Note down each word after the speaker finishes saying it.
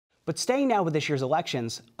But staying now with this year's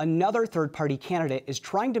elections, another third-party candidate is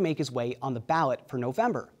trying to make his way on the ballot for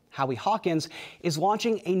November. Howie Hawkins is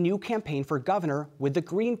launching a new campaign for governor with the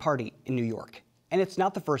Green Party in New York. And it's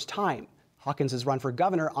not the first time. Hawkins has run for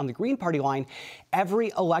governor on the Green Party line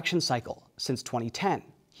every election cycle since 2010.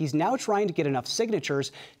 He's now trying to get enough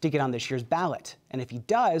signatures to get on this year's ballot. And if he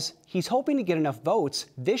does, he's hoping to get enough votes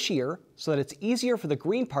this year so that it's easier for the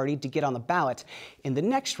Green Party to get on the ballot in the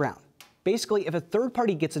next round. Basically, if a third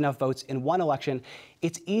party gets enough votes in one election,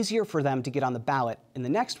 it's easier for them to get on the ballot in the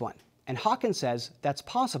next one. And Hawkins says that's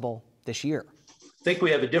possible this year. I think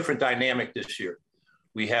we have a different dynamic this year.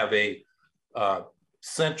 We have a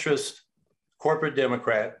centrist corporate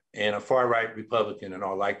Democrat and a far-right Republican in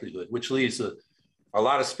all likelihood, which leaves a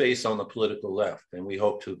lot of space on the political left. And we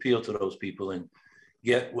hope to appeal to those people and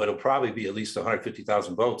get what will probably be at least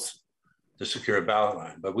 150,000 votes to secure a ballot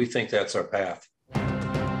line. But we think that's our path.